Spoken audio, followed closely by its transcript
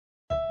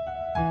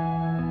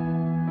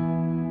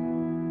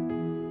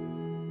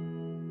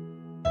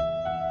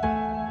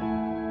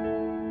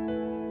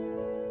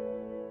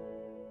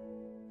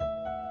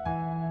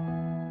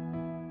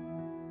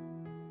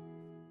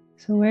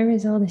So where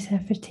is all this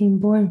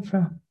efforting born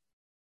from?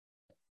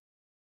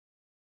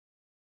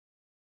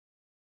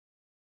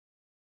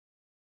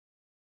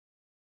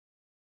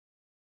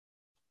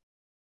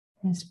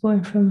 It's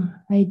born from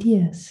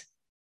ideas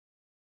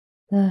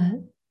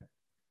that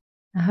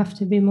I have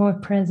to be more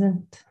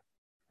present,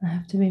 I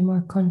have to be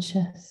more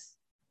conscious,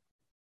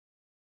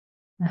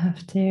 I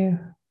have to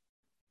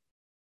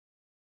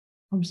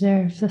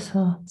observe the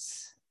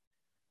thoughts.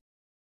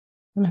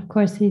 And of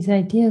course, these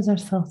ideas are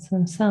thoughts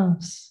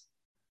themselves.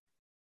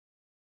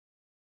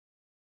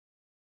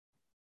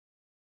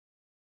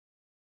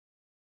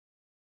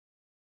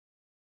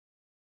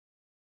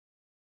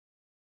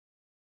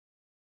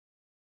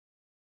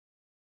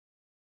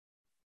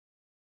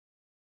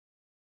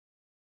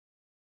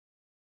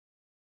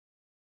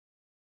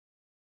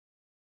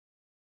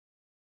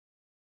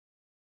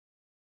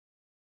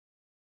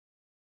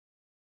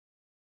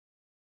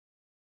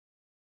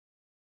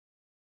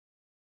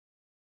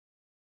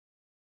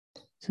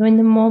 So in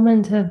the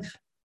moment of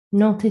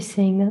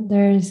noticing that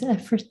there's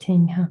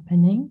efforting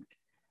happening,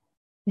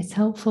 it's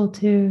helpful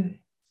to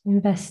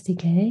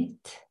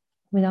investigate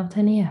without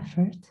any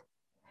effort.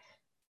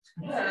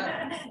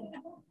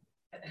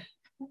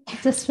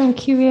 Just from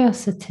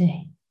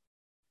curiosity.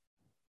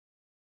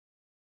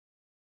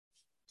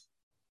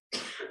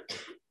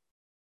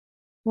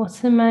 What's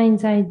the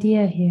mind's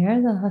idea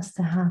here that has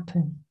to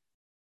happen?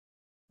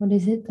 What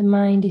is it the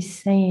mind is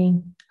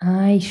saying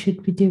I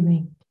should be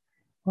doing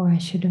or I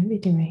shouldn't be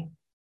doing?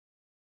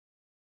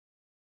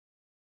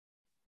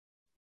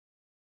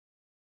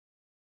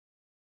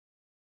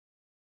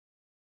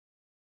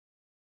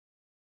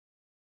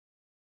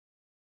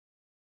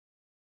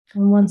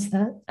 And once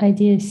that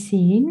idea is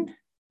seen,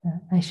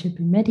 that I should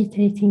be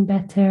meditating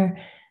better,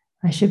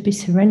 I should be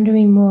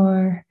surrendering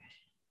more,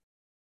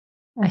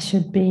 I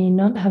should be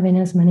not having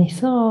as many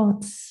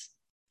thoughts,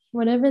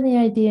 whatever the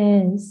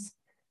idea is,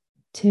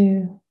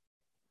 to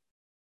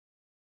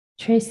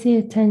trace the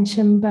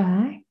attention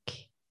back,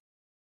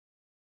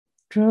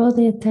 draw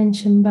the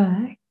attention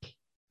back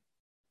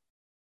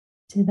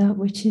to that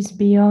which is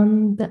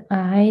beyond the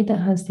I that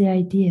has the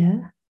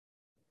idea,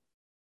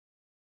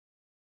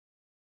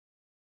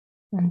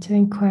 and to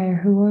inquire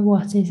who or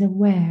what is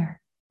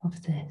aware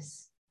of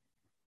this.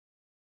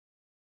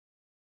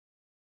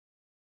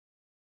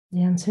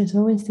 The answer is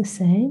always the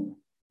same.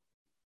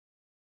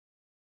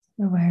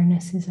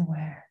 Awareness is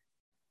aware.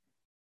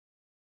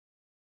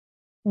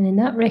 And in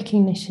that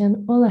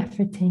recognition, all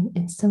efforting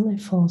instantly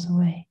falls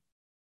away,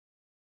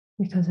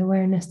 because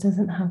awareness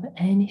doesn't have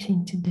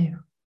anything to do,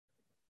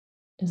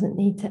 doesn't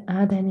need to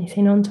add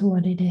anything onto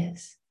what it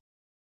is,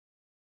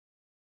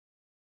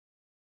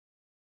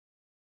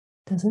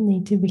 doesn't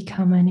need to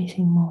become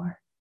anything more,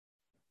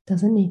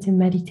 doesn't need to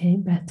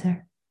meditate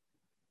better,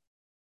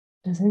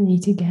 doesn't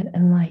need to get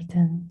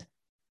enlightened.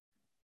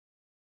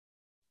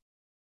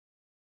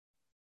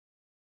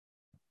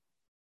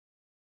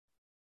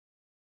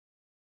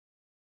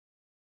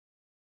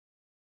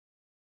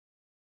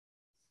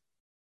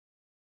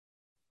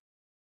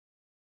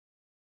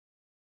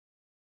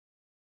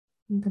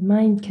 The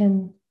mind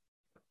can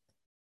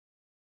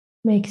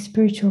make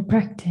spiritual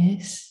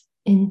practice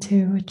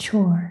into a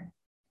chore,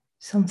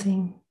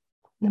 something.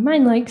 The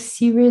mind likes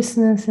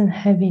seriousness and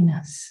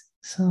heaviness.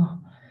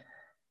 So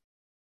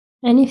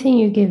anything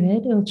you give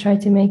it, it'll try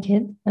to make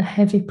it a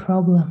heavy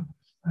problem.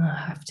 I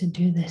have to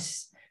do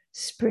this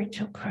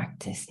spiritual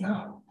practice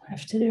now. I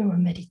have to do a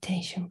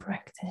meditation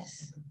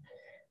practice.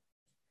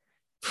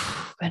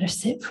 Better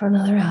sit for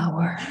another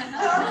hour.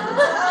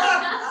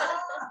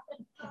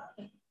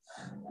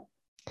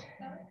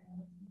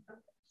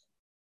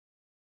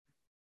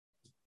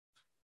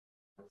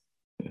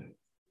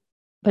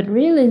 But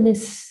really,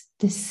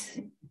 this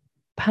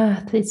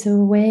path, it's a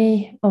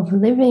way of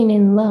living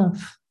in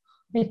love.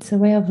 It's a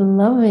way of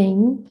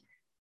loving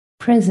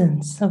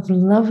presence, of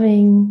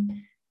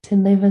loving to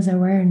live as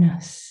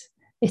awareness.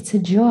 It's a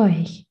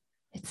joy.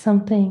 It's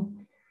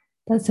something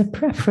that's a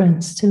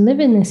preference to live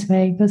in this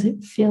way because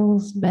it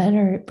feels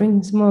better. It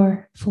brings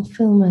more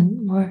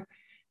fulfillment, more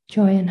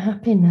joy and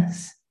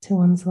happiness to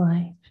one's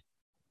life.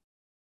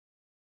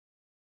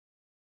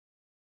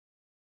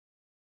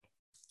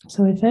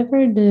 So if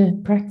ever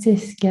the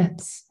practice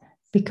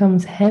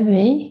becomes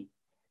heavy,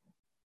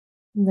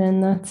 then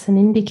that's an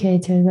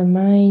indicator the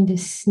mind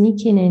is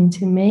sneaking in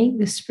to make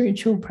the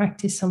spiritual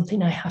practice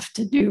something I have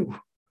to do.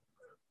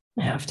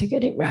 I have to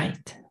get it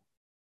right.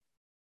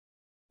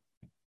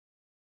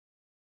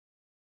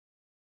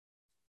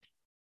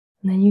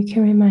 And then you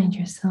can remind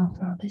yourself,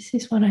 oh, this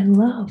is what I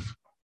love.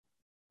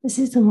 This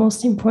is the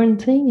most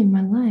important thing in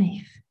my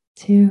life,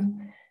 to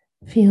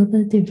feel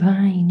the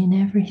divine in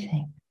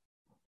everything.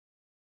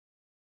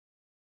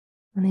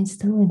 And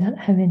instantly that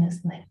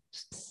heaviness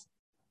lifts.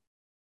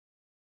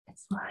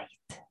 It's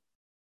light.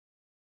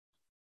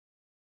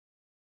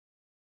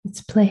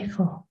 It's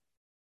playful.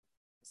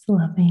 It's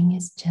loving.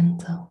 It's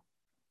gentle.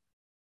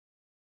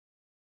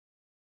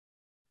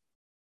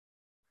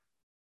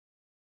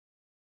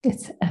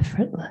 It's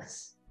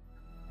effortless.